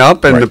to hang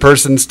up, and the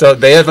person still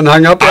they haven't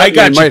hung up yet. I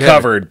got you might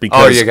have- covered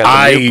because you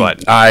got the mute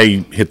button.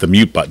 I hit the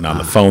mute button on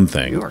the phone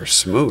thing. You are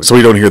smooth. So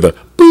we don't hear the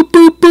boop,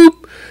 boop,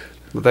 boop.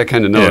 But that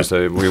kind of knows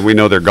that we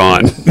know they're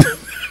gone.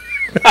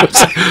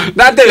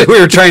 Not that we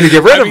were trying to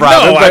get rid of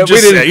Robin, but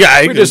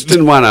we just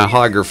didn't want to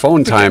hog her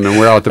phone time and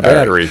wear out the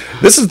battery.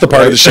 This is the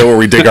part of the show where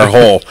we dig our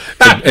hole.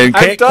 And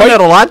I've done that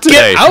a lot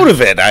today. Get out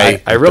of it.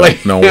 I really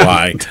don't know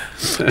why.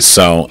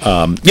 So,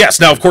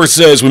 yes. Now, of course,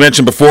 as we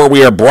mentioned before,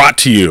 we are brought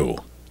to you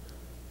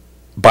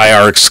by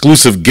our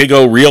exclusive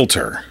Gigo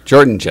Realtor.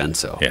 Jordan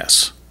Genso.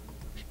 Yes.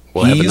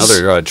 We'll have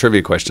another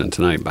trivia question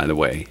tonight, by the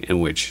way, in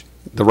which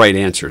the right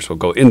answers will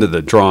go into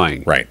the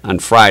drawing on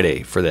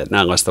Friday for that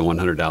not less than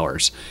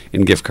 $100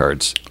 in gift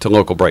cards to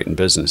local Brighton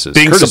businesses,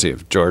 courtesy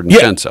of Jordan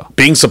Genso.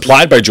 Being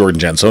supplied by Jordan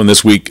Genso, and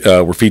this week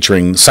we're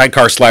featuring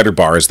Sidecar Slider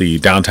Bar as the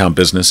downtown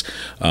business,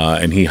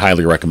 and he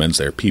highly recommends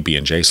their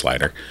PB&J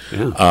slider,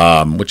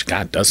 which,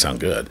 God, does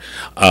sound good.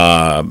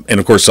 And,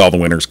 of course, all the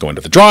winners go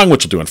into the drawing,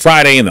 which we'll do on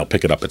Friday, and they'll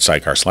pick it up at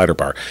Sidecar Slider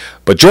Bar.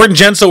 But Jordan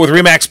Genso with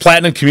RE/MAX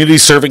Platinum, community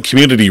servant,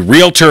 community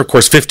realtor, of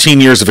course, 15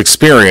 years of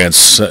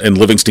experience in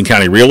Livingston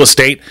County real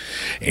estate.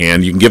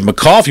 And you can give them a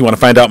call if you want to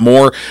find out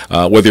more,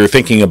 whether you're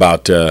thinking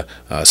about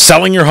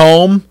selling your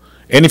home.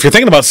 And if you're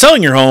thinking about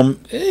selling your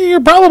home,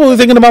 you're probably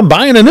thinking about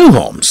buying a new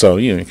home. So,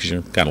 because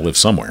you've got to live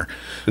somewhere.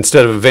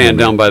 Instead of a van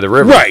down by the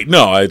river. Right.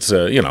 No, it's,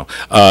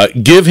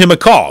 give him a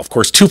call. Of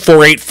course,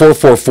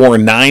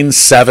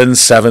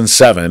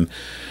 248-444-9777.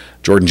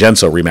 Jordan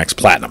Genso, RE/MAX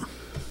Platinum.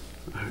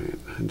 I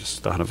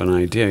just thought of an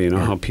idea. You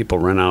know how people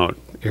rent out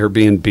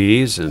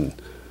Airbnbs and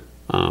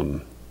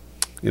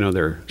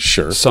their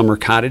summer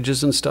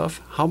cottages and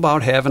stuff. How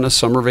about having a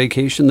summer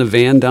vacation, the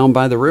van down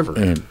by the river?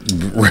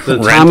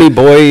 The Tommy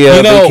Boy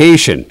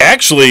vacation.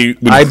 Actually,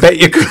 I bet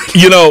you could.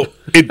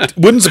 It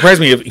wouldn't surprise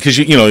me because,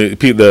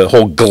 the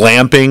whole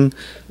glamping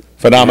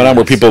phenomenon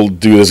where people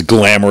do this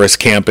glamorous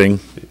camping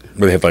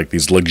where they have like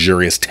these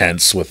luxurious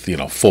tents with,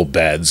 full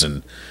beds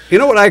and... You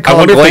know what I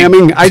call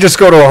glamming? I just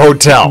go to a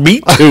hotel. Me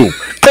too.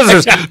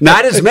 Because there's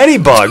not as many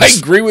bugs. I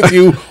agree with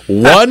you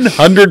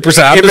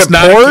 100%. If it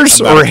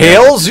pours or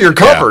hails, you're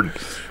covered. Yeah.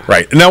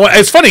 Right. Now,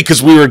 it's funny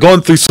because we were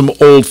going through some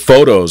old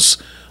photos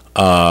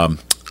for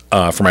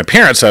my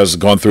parents. I was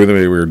going through them.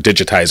 We were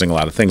digitizing a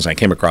lot of things, and I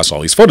came across all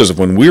these photos of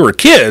when we were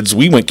kids,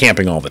 we went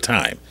camping all the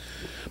time.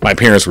 My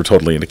parents were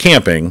totally into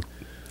camping.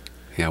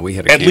 Yeah, we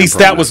had a At least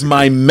that was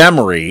my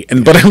memory.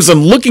 But as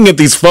I'm looking at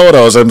these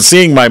photos, I'm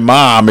seeing my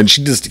mom, and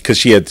she just, because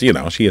she had,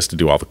 she has to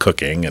do all the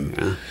cooking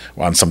and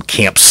on some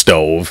camp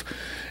stove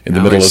in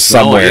the middle of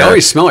somewhere. You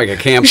always smell like a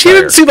campfire. She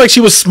didn't seem like she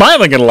was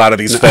smiling in a lot of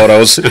these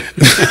photos.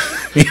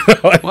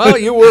 Well,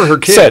 you were her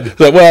kid.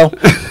 So,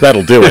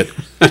 that'll do it.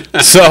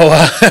 So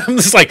I'm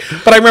just like,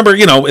 but I remember,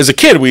 as a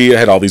kid, we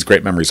had all these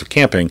great memories of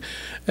camping.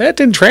 That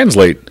didn't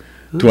translate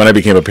to when I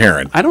became a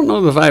parent. I don't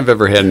know if I've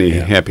ever had any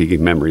happy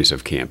memories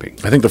of camping.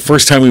 I think the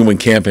first time we went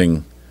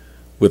camping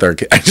with our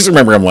kids, I just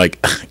remember I'm like,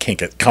 I can't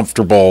get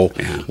comfortable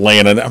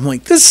laying in it. I'm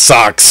like, this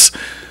sucks.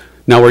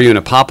 Now, were you in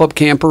a pop-up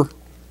camper?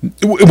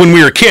 When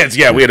we were kids,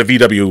 we had a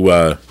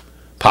VW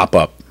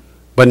pop-up.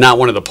 But not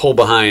one of the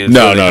pull-behind?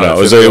 No. It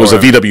was a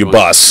VW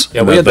bus.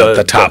 Yeah, we had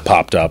the top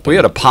popped up. We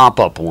had a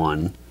pop-up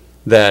one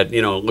that,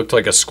 looked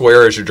like a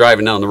square as you're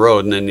driving down the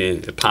road, and then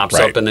it pops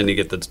up, and then you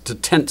get the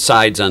tent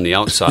sides on the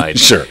outside.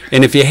 Sure.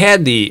 And if you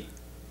had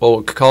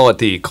we'll call it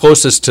the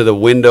closest to the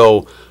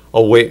window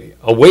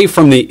away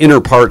from the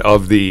inner part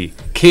of the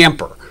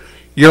camper,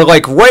 you're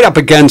like right up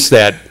against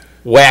that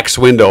wax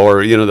window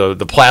or,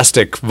 the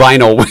plastic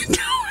vinyl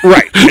window.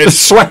 Right. It's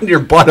sweating your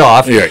butt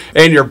off, Yeah.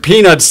 and your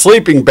peanut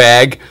sleeping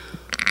bag.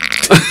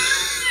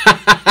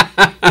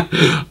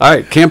 All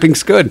right,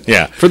 camping's good.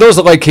 Yeah. For those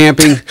that like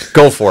camping,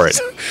 go for it.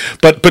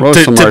 But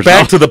Roast some to marshmallow.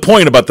 back to the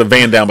point about the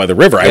van down by the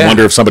river, I Yeah.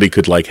 wonder if somebody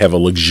could like have a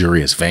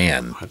luxurious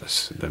van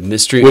The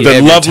mystery with you a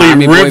have your lovely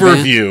Tommy Boy river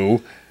van,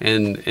 view.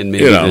 and maybe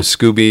You know. the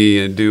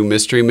Scooby Doo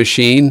Mystery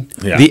Machine,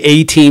 Yeah. the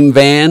A-Team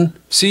van.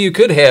 See, you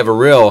could have a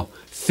real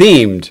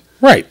themed.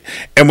 Right.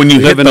 And when you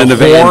hit Living the in the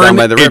van horn, down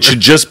by the river. it should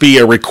just be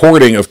a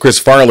recording of Chris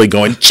Farley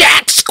going,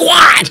 Jack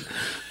Squat!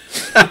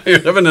 You're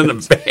living in a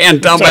van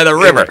down by the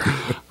river.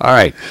 All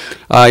right,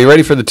 you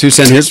ready for the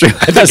 2-cent history?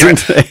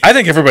 I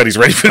think everybody's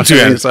ready for the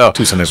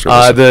two cent history.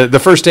 The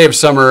first day of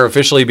summer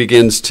officially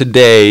begins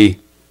today,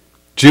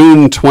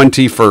 June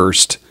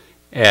 21st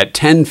at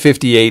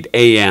 10:58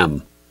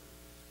 a.m.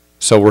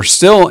 So we're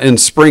still in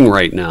spring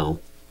right now.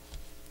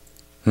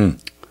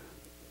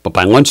 But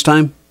by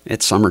lunchtime,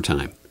 it's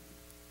summertime.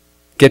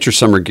 Get your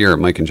summer gear at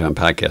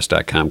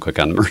mikeandjohnpodcast.com. Click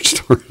on the merch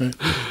store.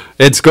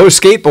 It's Go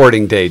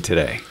Skateboarding Day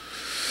today.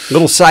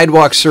 Little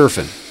sidewalk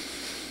surfing.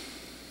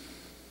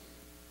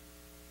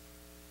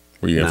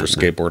 Were you ever a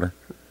skateboarder?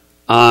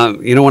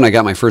 When I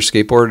got my first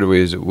skateboard,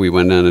 we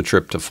went on a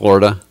trip to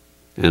Florida,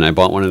 and I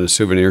bought one in a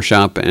souvenir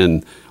shop,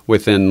 and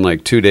within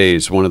like 2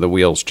 days, one of the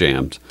wheels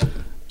jammed.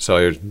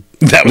 So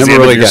That was the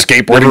end of your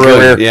skateboarding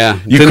career? Yeah.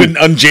 You couldn't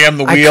unjam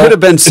the I wheel? could have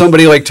been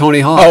somebody like Tony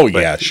Hawk. Oh,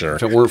 but yeah, sure.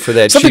 If it weren't for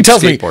that Something cheap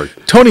tells skateboard.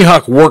 me Tony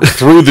Hawk worked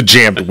through the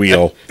jammed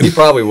wheel. He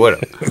probably would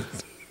have.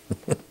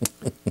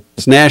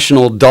 It's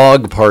National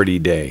Dog Party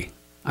Day.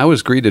 I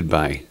was greeted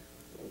by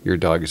your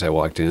dog as I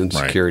walked in, Right.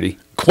 security.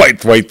 Quite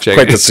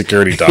the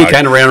security dog. He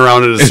kind of ran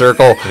around in a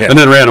circle Yeah. and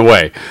then ran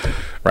away.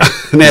 Right.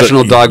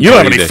 National Dog You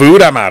don't Party have any Day.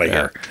 food? I'm out of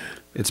here.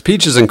 It's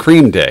Peaches and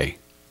Cream Day,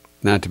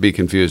 not to be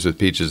confused with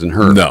Peaches and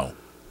Herb. No.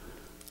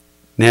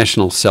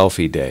 National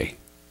Selfie Day.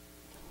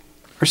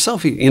 Or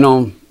selfie,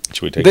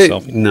 Should we take a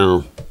selfie?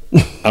 No,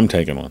 I'm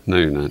taking one. no,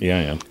 you're not. Yeah,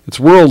 I am. It's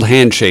World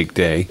Handshake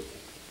Day.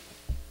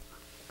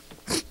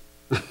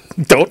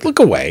 Don't look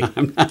away.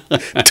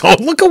 Don't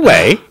look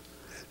away.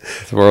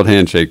 It's World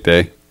Handshake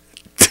Day.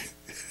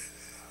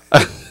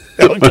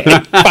 Okay,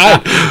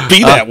 fine.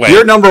 Be that way.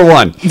 You're number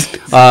one.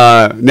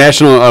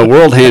 National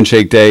World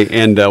Handshake Day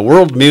and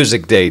World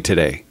Music Day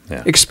today.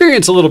 Yeah.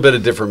 Experience a little bit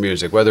of different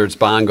music, whether it's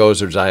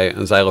bongos or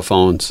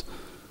xylophones,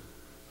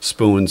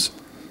 spoons.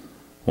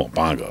 Well,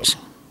 bongos.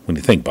 When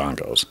you think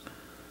bongos.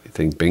 You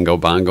think Bingo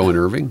Bongo and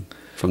Irving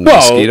from the Well,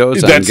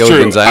 Mosquitoes on that's true.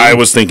 Gilligan's Island? I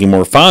was thinking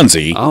more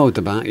Fonzie. Oh,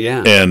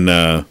 yeah.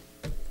 And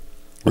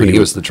when he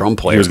was the drum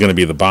player. he was going to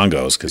be the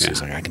bongos because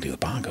he's like, I can do the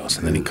bongos.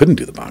 And then he couldn't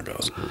do the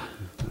bongos.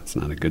 That's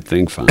not a good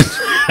thing, Fonz.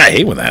 I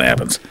hate when that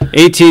happens.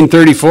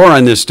 1834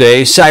 on this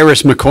day,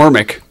 Cyrus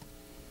McCormick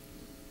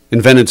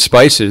invented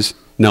spices.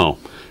 No.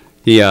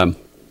 He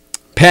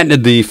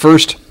patented the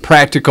first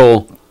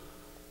practical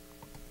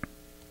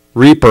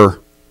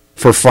reaper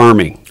for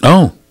farming.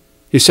 Oh.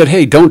 He said,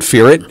 hey, don't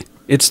fear it.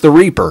 It's the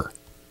reaper.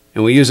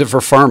 And we use it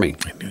for farming.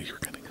 I knew you were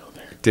going to go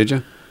there. Did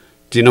you?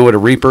 Do you know what a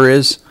reaper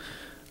is?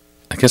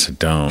 I guess I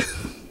don't.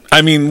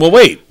 I mean, well,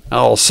 wait.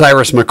 Oh,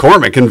 Cyrus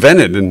McCormick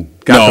invented and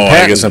got No, the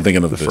patent. I guess I'm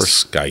thinking of the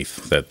first.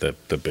 scythe, that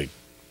the big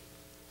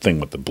thing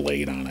with the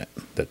blade on it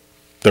that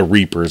the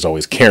reaper is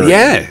always carrying.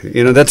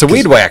 Yeah, that's a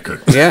weed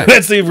whacker. Yeah.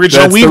 That's the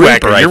original That's weed the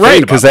whacker. Reaper, You're right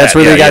about because that's that.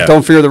 where they Yeah, got yeah.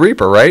 Don't Fear the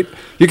Reaper, right?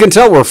 You can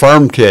tell we're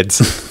farm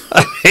kids.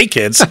 Hey,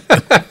 kids. On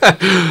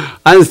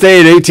this day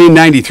in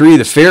 1893,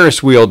 the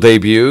Ferris wheel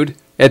debuted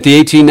at the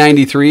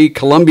 1893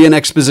 Columbian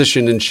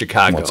Exposition in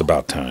Chicago. Well, it's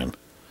about time.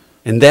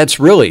 And that's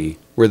really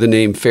where the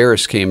name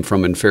Ferris came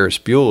from in Ferris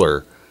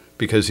Bueller,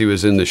 because he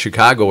was in the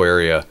Chicago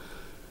area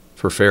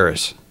for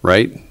Ferris,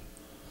 right?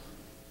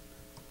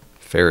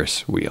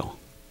 Ferris wheel.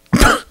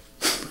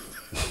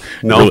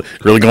 No.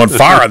 Really going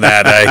far on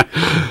that, eh?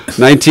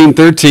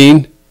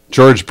 1913,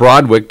 Georgia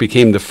Broadwick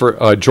became the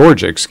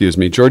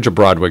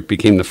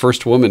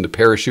first woman to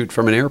parachute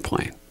from an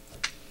airplane.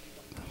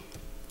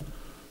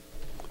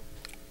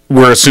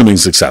 We're assuming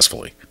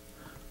successfully.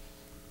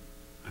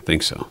 I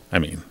think so. I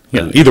mean,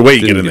 either way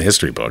you get Didn't in the get-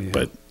 history book,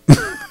 but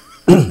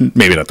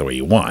maybe not the way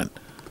you want.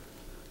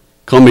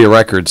 Columbia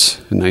Records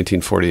in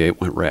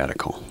 1948 went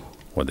radical.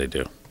 What'd they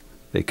do?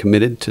 They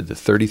committed to the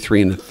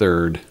 33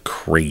 1/3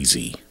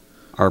 Crazy.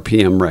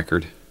 RPM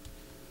record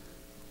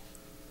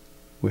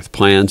with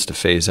plans to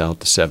phase out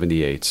the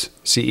 78s.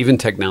 See, even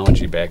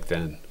technology back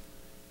then.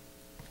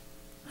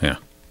 Yeah.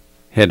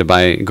 Had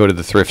to go to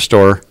the thrift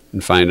store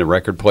and find a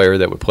record player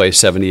that would play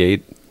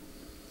 78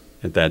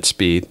 at that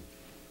speed.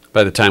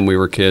 By the time we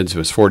were kids, it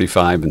was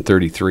 45 and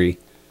 33.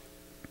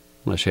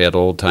 Unless you had an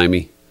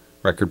old-timey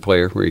record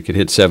player where you could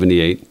hit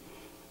 78.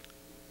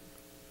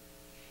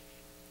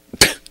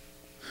 Just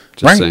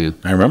Right. saying.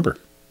 I remember.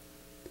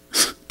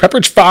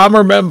 Pepperidge Farm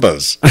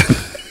remembers.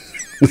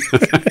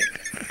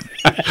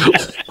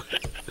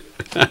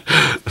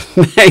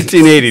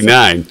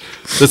 1989,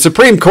 the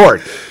Supreme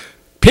Court,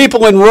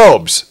 people in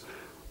robes,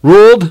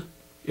 ruled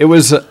it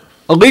was a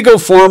legal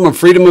form of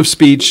freedom of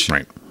speech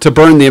Right. to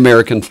burn the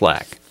American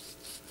flag.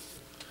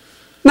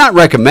 Not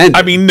recommended.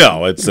 I mean,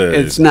 no, it's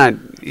not.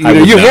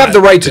 you have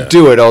the right to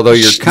do it, although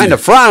you're kind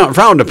of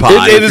frowned upon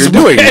if you're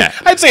doing that.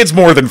 I'd say it's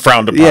more than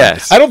frowned upon.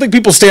 Yes. I don't think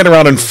people stand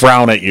around and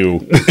frown at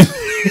you.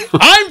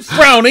 I'm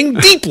frowning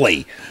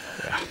deeply.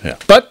 Yeah.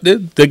 But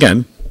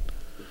again,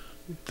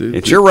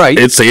 It's your right.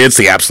 It's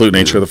the absolute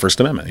nature of the First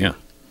Amendment. Yeah.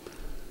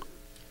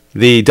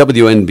 The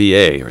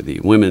WNBA, or the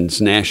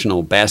Women's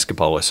National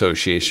Basketball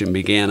Association,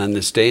 began on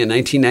this day in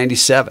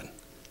 1997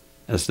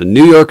 as the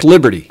New York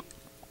Liberty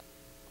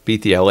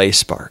beat the LA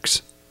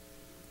Sparks.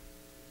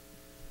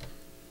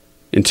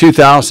 In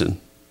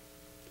 2000,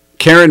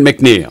 Karen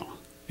McNeil,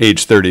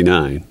 age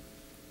 39,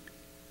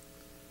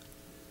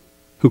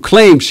 who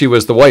claimed she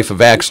was the wife of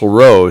Axl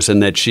Rose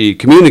and that she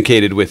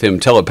communicated with him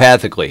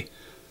telepathically,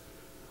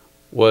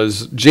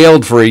 was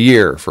jailed for a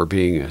year for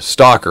being a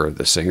stalker of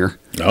the singer.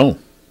 Oh.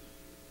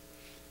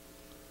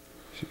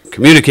 She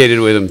communicated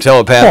with him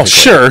telepathically. Well,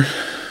 sure.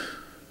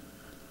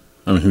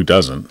 I mean, who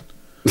doesn't?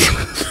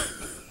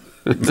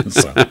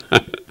 So.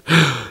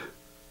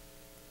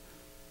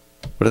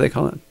 What do they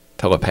call it?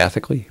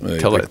 Telepathically?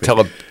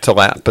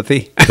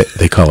 Telepathy?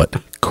 They call it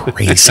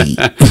crazy.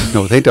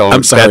 No, they don't.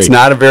 I'm sorry. That's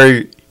not a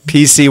very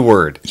PC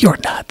word. You're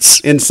nuts.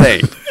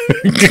 Insane.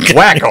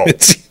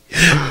 Wacko.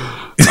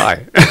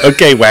 Hi.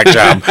 Okay, whack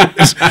job.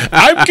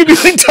 I'm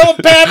communicating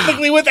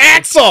telepathically with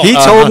Axel. He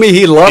told me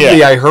he loved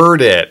me. I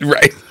heard it.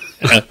 Right.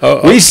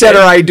 We said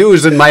our I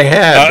do's in my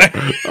head.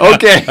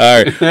 Okay.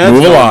 All right.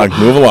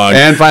 Move along.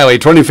 And finally,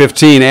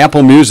 2015,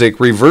 Apple Music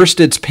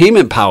reversed its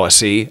payment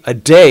policy a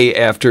day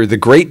after the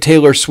great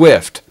Taylor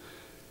Swift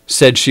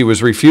said she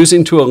was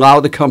refusing to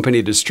allow the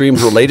company to stream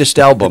her latest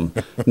album,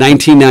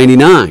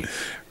 1999.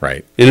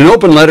 Right. In an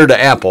open letter to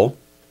Apple,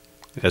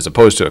 as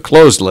opposed to a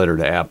closed letter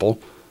to Apple,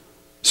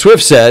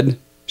 Swift said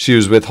she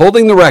was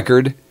withholding the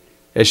record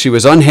as she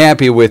was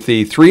unhappy with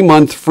the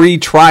 3-month free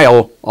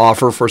trial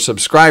offer for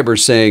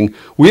subscribers, saying,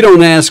 "We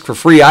don't ask for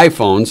free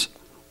iPhones."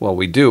 Well,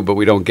 we do, but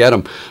we don't get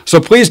them. "So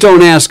please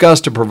don't ask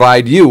us to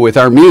provide you with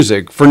our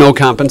music for no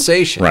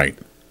compensation." Right.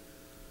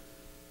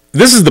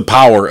 This is the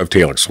power of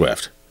Taylor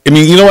Swift. I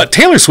mean, you know what?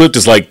 Taylor Swift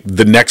is like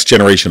the next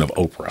generation of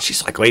Oprah.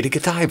 She's like Lady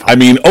Godiva. I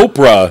mean,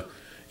 Oprah,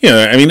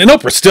 and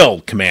Oprah still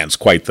commands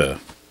quite the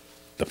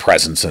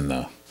presence and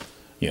the,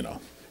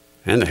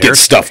 and the get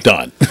stuff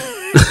done.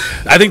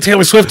 I think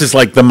Taylor Swift is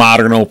like the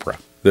modern Oprah,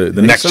 the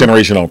next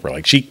generation Oprah.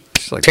 Like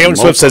Taylor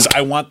Swift says,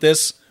 "I want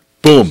this,"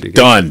 boom,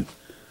 done.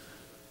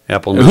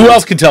 Apple. Who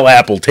else can tell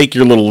Apple, take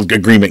your little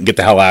agreement and get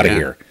the hell out of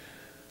here?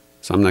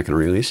 So I'm not going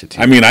to release it to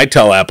you. I mean, I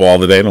tell Apple all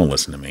the day, don't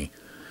listen to me.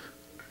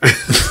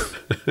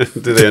 Do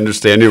they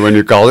understand you when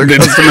you call their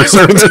customer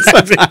service?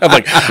 I'm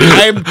like,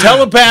 I'm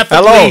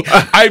telepathically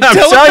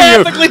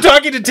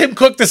talking to Tim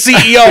Cook, the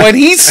CEO, and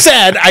he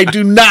said I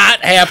do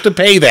not have to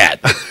pay that.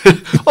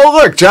 Oh,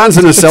 look, John's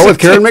in a cell with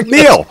Karen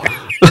McNeil.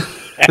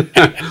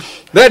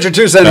 That's your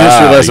 2-cent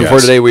history lesson for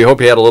today. We hope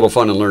you had a little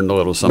fun and learned a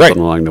little something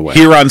along the way.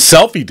 Here on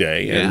Selfie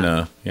Day,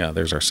 and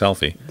there's our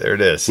selfie. There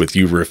it is. With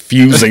you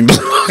refusing to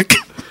look.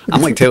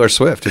 I'm like Taylor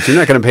Swift. If you're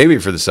not going to pay me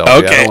for the selfie, I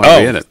don't want to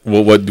be in it.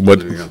 Well,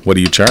 what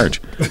do you charge?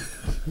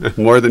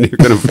 More than you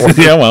can afford.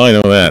 Yeah, well, I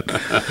know that.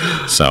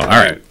 So, all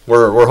right.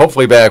 We're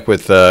hopefully back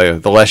with The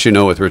Less You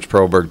Know with Rich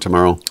Proberg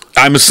tomorrow.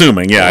 I'm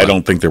assuming, I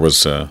don't think there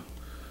was a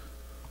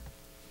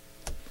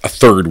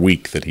third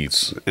week that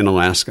he's... in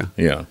Alaska.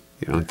 Yeah.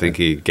 You don't think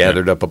he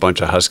gathered up a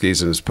bunch of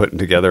huskies and is putting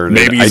together an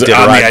Maybe he's on the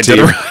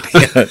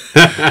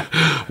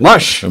Iditarod.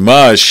 Mush.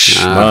 Mush.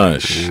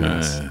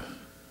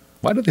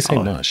 Why do they say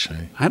mush?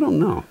 I don't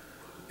know.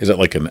 Is it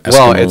like an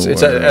Eskimo? Well, it's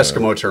an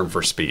Eskimo term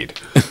for speed.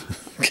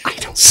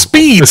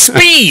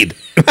 Speed!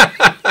 All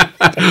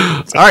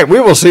right, we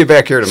will see you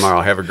back here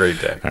tomorrow. Have a great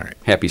day. All right.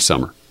 Happy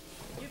summer.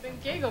 You've been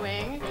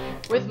giggling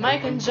with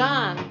Mike and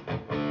John.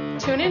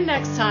 Tune in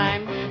next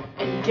time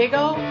and giggle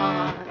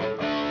on.